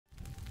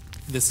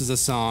This is a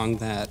song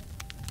that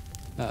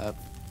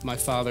my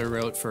father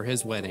wrote for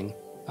his wedding.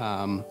 So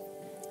I'm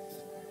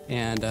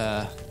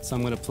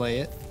going to play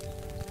it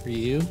for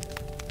you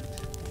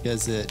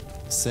because it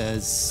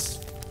says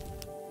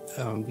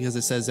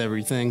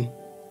everything,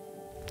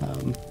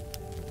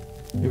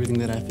 everything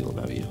that I feel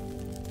about you.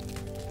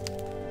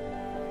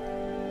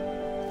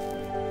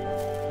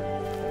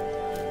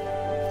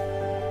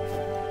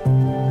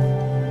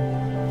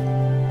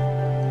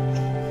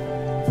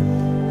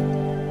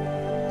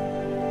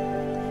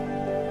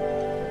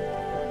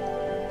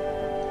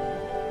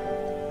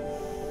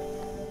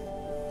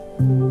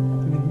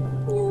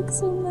 You look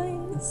so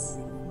nice.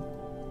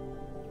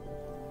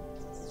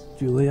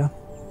 Julia,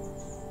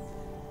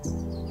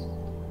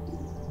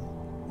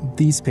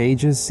 these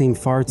pages seem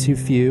far too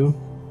few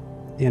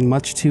and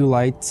much too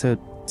light to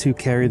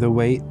carry the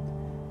weight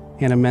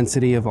and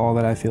immensity of all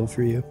that I feel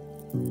for you.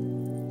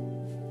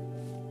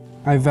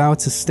 I vow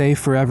to stay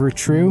forever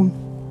true,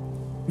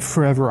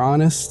 forever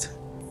honest,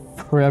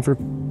 forever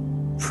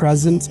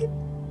present,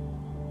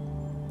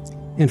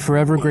 and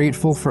forever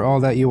grateful for all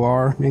that you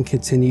are and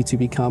continue to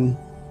become.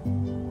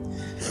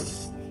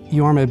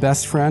 You are my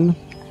best friend,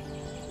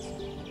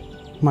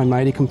 my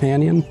mighty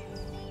companion,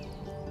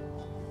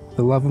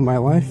 the love of my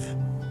life,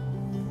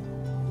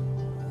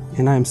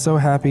 and I am so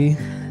happy,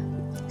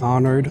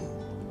 honored,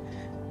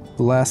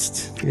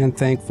 blessed, and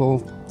thankful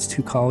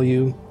to call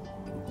you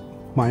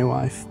my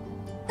wife.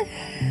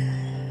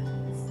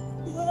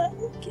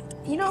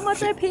 You know how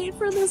much I paid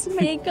for this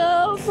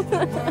makeup?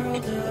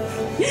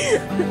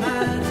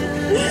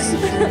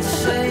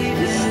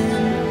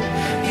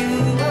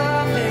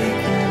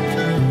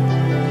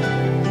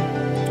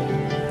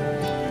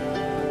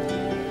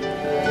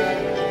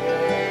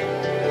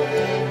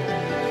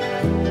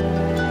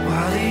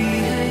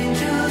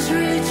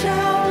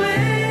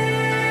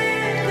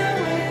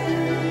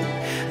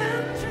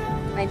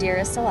 My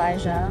dearest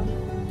Elijah,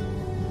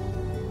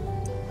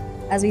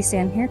 as we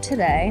stand here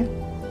today,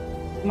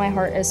 my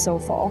heart is so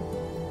full,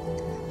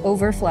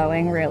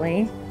 overflowing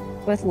really,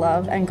 with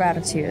love and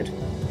gratitude.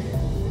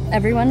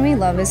 Everyone we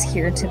love is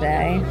here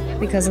today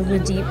because of the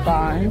deep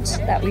bond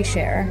that we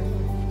share.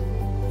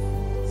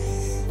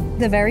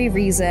 The very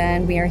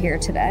reason we are here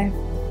today.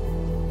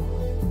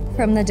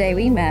 From the day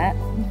we met,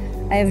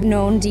 I have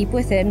known deep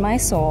within my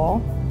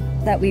soul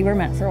that we were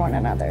meant for one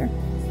another.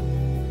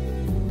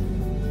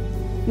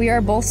 We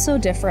are both so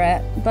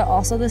different, but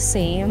also the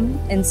same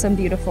in some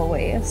beautiful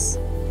ways.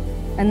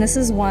 And this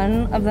is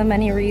one of the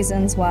many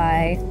reasons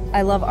why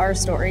I love our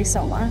story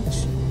so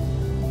much.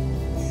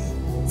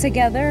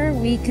 Together,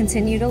 we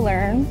continue to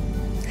learn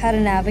how to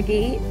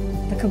navigate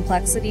the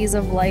complexities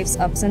of life's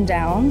ups and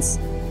downs.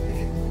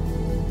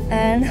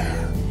 And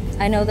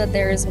I know that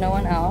there is no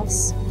one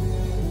else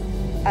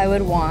I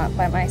would want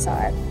by my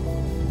side.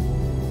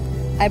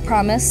 I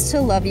promise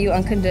to love you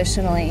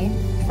unconditionally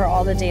for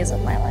all the days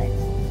of my life.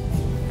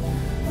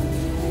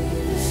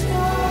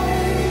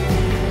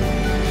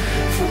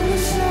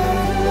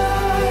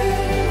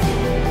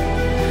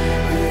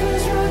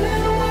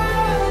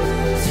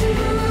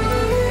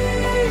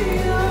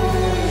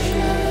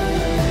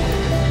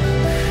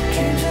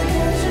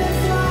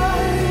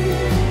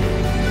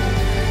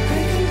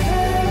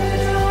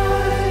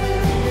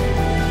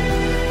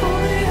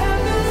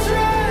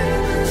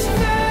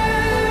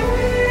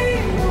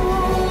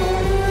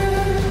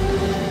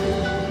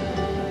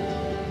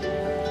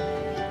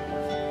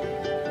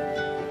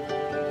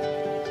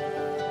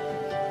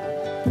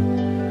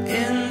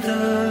 In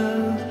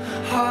the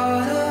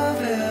heart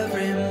of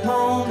every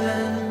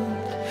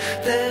moment,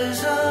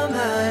 there's a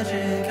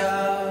magic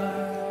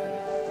hour.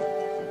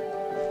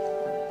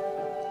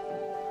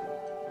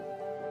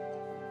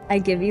 I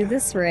give you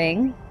this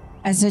ring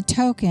as a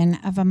token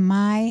of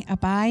my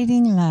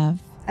abiding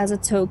love. as a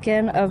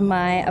token of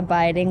my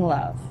abiding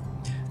love.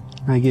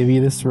 I give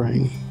you this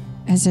ring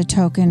As a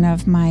token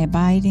of my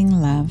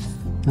abiding love.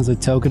 as a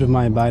token of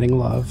my abiding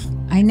love.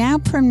 I now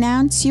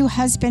pronounce you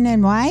husband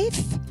and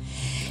wife.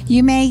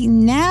 You may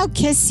now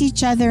kiss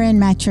each other in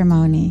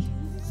matrimony.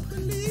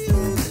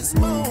 This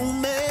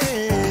moment,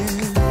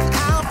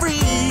 I'm free.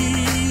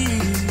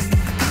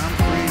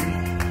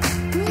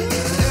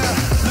 Yeah,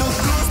 look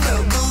good,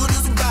 smell good,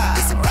 it's a vibe.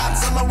 It's a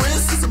rocks on my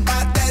wrist, it's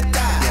about that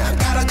time.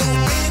 Gotta go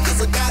big,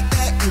 cause I got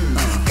that.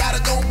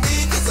 Gotta go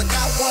big, cause I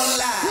got one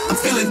life. I'm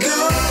feeling good.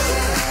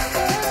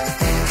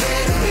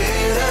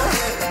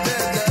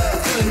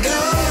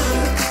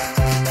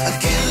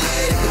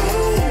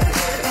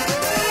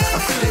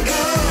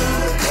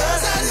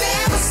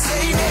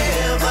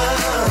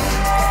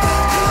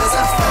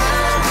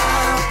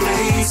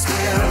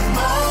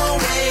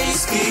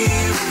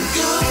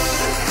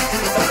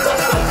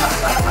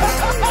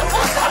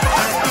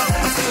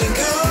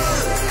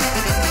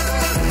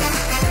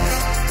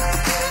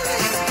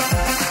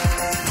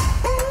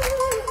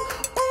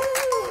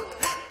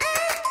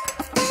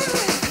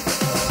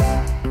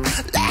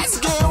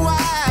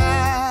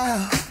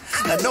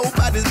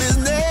 Nobody's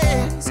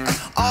business.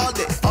 All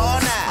day, all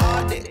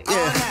night.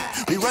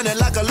 Yeah, we running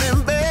like a limb.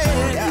 You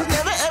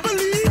never ever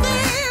leave me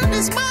in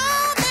this moment.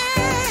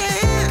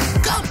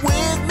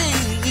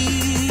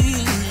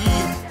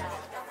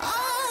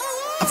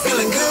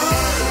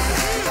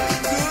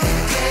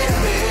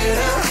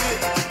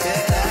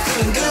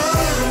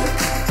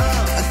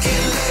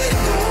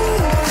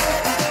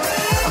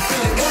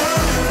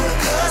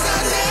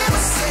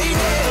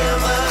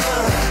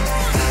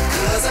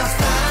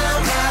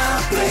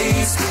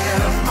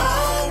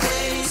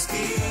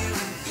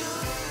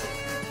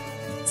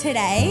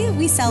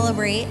 we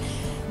celebrate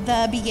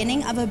the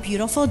beginning of a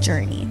beautiful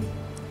journey.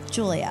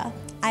 Julia,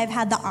 I've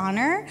had the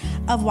honor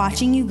of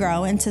watching you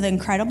grow into the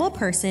incredible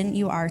person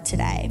you are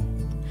today.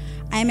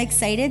 I am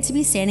excited to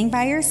be standing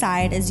by your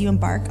side as you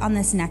embark on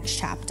this next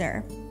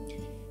chapter.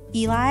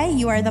 Eli,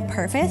 you are the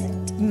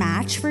perfect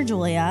match for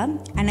Julia,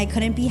 and I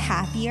couldn't be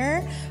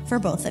happier for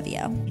both of you.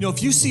 You know,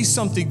 if you see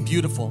something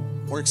beautiful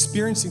or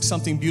experiencing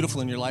something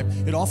beautiful in your life,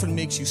 it often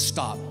makes you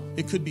stop.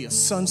 It could be a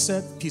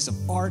sunset, piece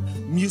of art,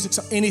 music,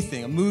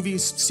 anything, a movie,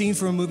 scene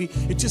from a movie.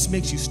 It just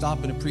makes you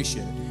stop and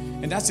appreciate it.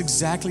 And that's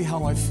exactly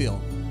how I feel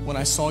when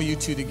I saw you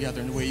two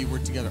together and the way you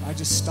worked together. I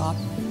just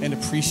stopped and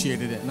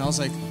appreciated it. And I was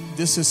like,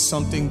 this is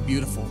something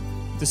beautiful.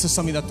 This is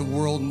something that the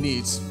world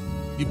needs.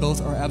 You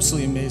both are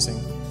absolutely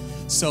amazing.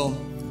 So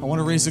I want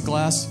to raise a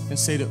glass and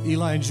say to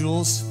Eli and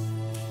Jules,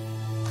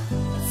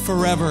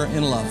 forever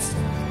in love.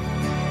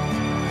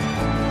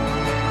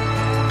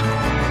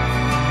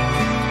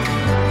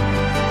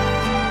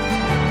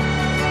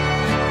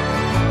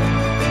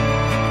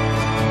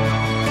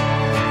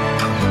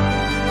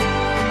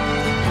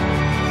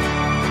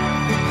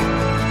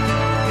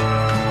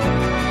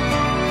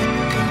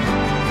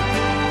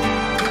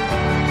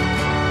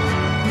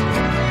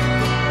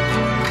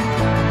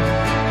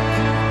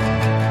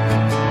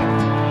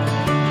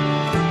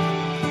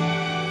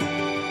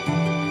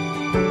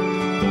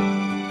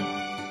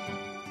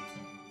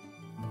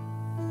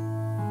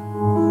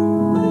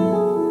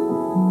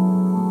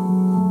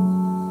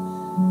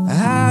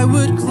 I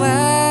would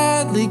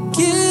gladly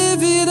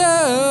give it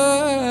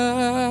up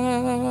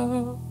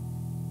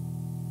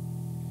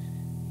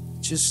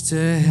just to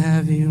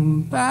have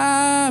you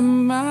by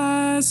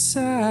my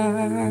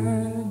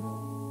side.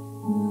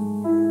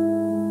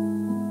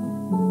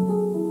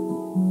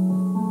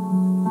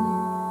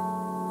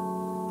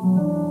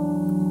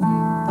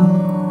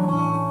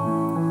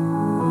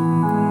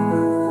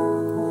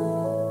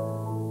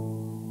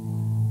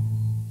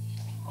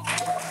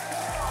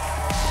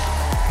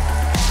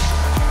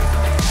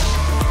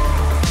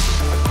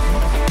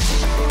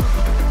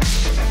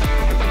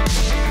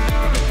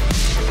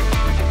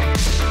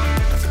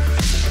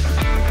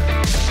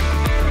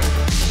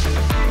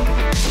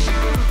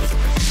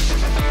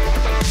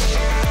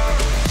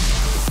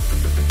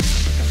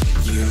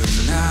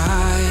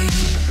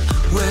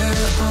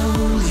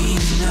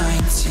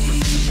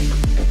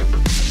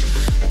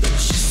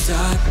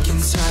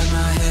 Inside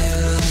my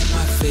head like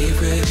my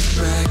favorite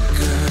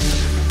record.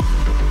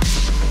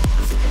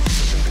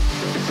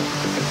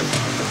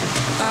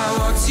 I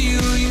walk to you,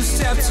 you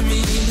step to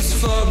me, this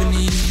floor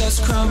beneath us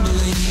crumbling,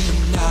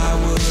 and I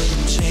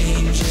wouldn't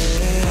change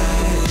it.